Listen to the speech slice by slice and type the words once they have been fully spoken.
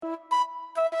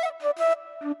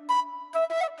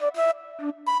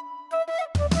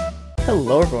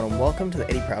Hello everyone and welcome to the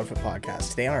Eddie Proudfoot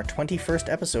podcast. Today on our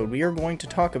 21st episode, we are going to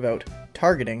talk about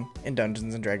targeting in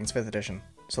Dungeons & Dragons 5th edition.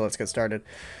 So let's get started.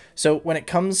 So when it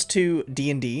comes to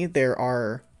D&D, there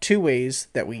are two ways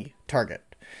that we target.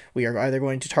 We are either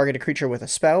going to target a creature with a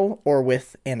spell or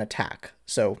with an attack.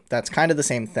 So that's kind of the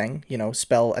same thing. You know,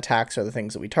 spell attacks are the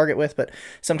things that we target with, but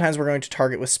sometimes we're going to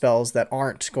target with spells that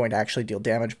aren't going to actually deal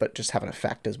damage, but just have an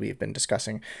effect, as we've been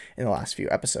discussing in the last few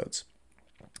episodes.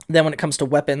 Then when it comes to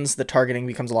weapons, the targeting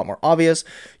becomes a lot more obvious.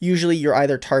 Usually you're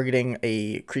either targeting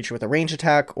a creature with a ranged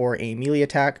attack or a melee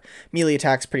attack. Melee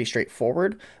attack's pretty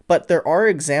straightforward, but there are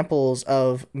examples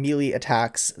of melee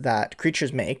attacks that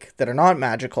creatures make that are not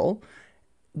magical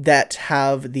that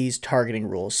have these targeting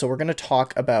rules. So we're going to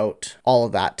talk about all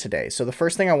of that today. So the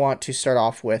first thing I want to start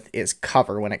off with is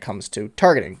cover when it comes to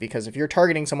targeting, because if you're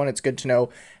targeting someone, it's good to know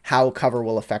how cover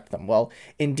will affect them. Well,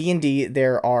 in D&D,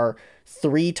 there are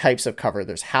three types of cover.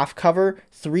 There's half cover,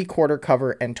 3/4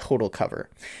 cover, and total cover.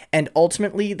 And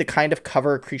ultimately, the kind of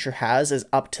cover a creature has is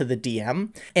up to the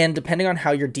DM. And depending on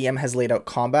how your DM has laid out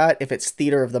combat, if it's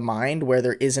theater of the mind, where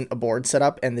there isn't a board set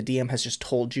up and the DM has just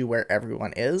told you where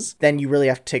everyone is, then you really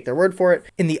have to take their word for it.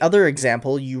 In the other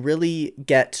example, you really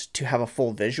get to have a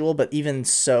full visual, but even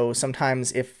so,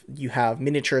 sometimes if you have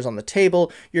miniatures on the table,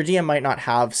 your DM might not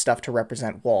have stuff to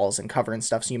represent walls and cover and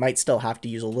stuff, so you might still have to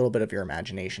use a little bit of your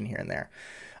imagination here and there.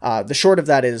 The short of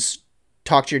that is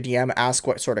talk to your DM, ask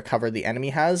what sort of cover the enemy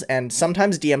has, and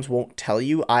sometimes DMs won't tell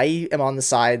you. I am on the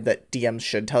side that DMs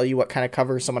should tell you what kind of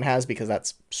cover someone has, because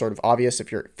that's sort of obvious.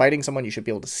 If you're fighting someone, you should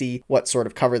be able to see what sort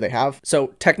of cover they have.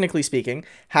 So technically speaking,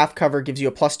 half cover gives you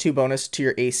a +2 bonus to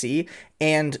your AC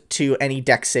and to any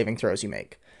dex saving throws you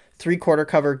make. 3/4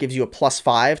 cover gives you a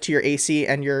 +5 to your AC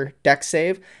and your dex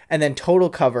save, and then total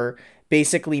cover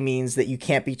basically means that you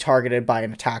can't be targeted by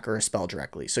an attack or a spell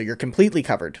directly. So you're completely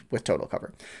covered with total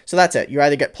cover. So that's it. You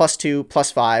either get +2,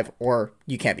 +5, or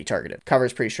you can't be targeted. Cover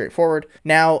is pretty straightforward.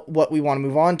 Now, what we want to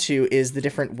move on to is the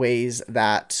different ways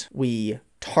that we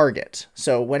target.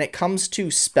 So when it comes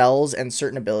to spells and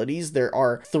certain abilities, there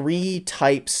are three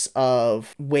types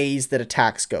of ways that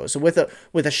attacks go. So with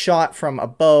a shot from a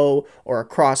bow or a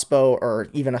crossbow or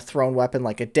even a thrown weapon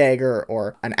like a dagger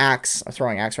or an axe, a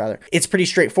throwing axe rather, it's pretty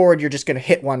straightforward. You're just going to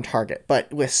hit one target.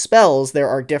 But with spells, there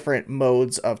are different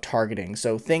modes of targeting.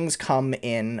 So things come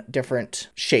in different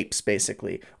shapes,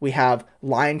 basically. We have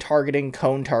line targeting,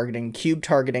 cone targeting, cube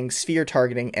targeting, sphere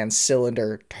targeting, and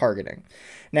cylinder targeting.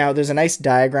 Now, there's a nice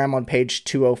diagram on page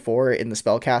 204 in the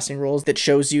spellcasting rules that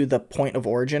shows you the point of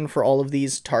origin for all of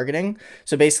these targeting.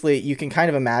 So basically, you can kind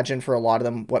of imagine for a lot of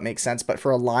them what makes sense, but for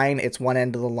a line, it's one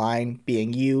end of the line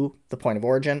being you, the point of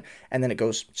origin, and then it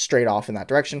goes straight off in that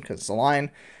direction because it's a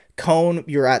line. Cone,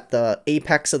 you're at the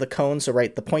apex of the cone, so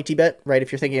right, the pointy bit, right?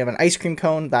 If you're thinking of an ice cream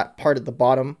cone, that part at the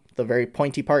bottom, the very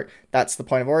pointy part, that's the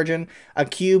point of origin. A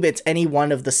cube, it's any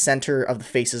one of the center of the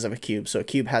faces of a cube. So a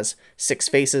cube has 6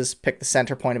 faces, pick the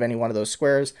center point of any one of those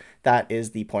squares, that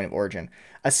is the point of origin.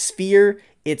 A sphere,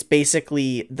 it's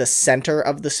basically the center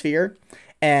of the sphere.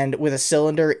 And with a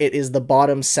cylinder, it is the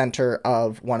bottom center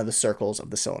of one of the circles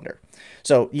of the cylinder.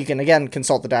 So you can, again,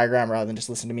 consult the diagram rather than just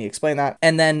listen to me explain that.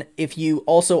 And then if you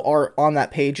also are on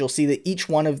that page, you'll see that each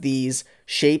one of these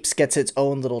shapes gets its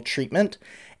own little treatment.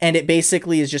 And it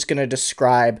basically is just going to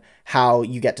describe how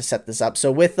you get to set this up.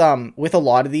 So with a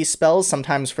lot of these spells,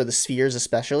 sometimes for the spheres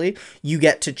especially, you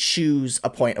get to choose a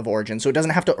point of origin. So it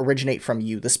doesn't have to originate from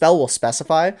you. The spell will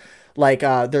specify. Like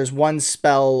there's one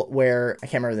spell where, I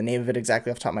can't remember the name of it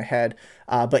exactly off the top of my head,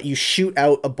 but you shoot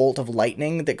out a bolt of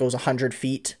lightning that goes 100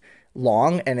 feet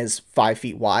long and is 5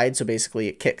 feet wide. So basically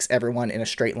it kicks everyone in a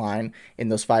straight line in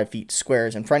those 5 feet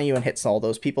squares in front of you and hits all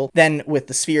those people. Then with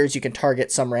the spheres, you can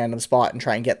target some random spot and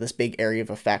try and get this big area of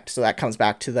effect. So that comes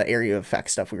back to the area of effect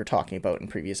stuff we were talking about in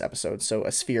previous episodes. So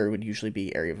a sphere would usually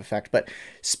be area of effect. But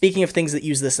speaking of things that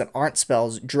use this that aren't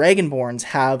spells, Dragonborns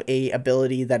have a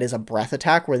ability that is a breath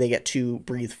attack where they get to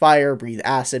breathe fire, breathe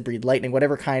acid, breathe lightning,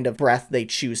 whatever kind of breath they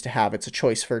choose to have. It's a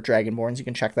choice for Dragonborns. You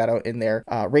can check that out in their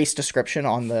race description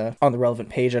on the relevant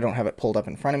page. I don't have it pulled up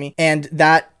in front of me. And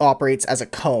that operates as a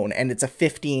cone, and it's a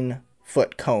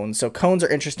 15-foot cone. So cones are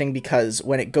interesting because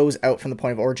when it goes out from the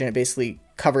point of origin, it basically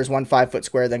covers one 5-foot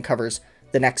square, then covers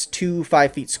the next 2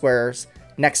 5-foot squares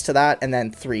next to that, and then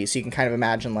 3. So you can kind of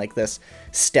imagine like this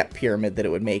step pyramid that it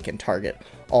would make and target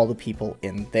all the people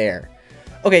in there.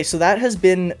 Okay, so that has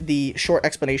been the short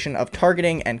explanation of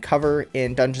targeting and cover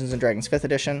in Dungeons & Dragons 5th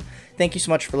edition. Thank you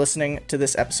so much for listening to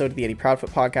this episode of the Eddie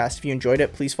Proudfoot podcast. If you enjoyed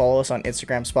it, please follow us on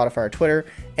Instagram, Spotify, or Twitter.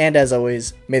 And as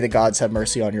always, may the gods have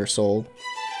mercy on your soul.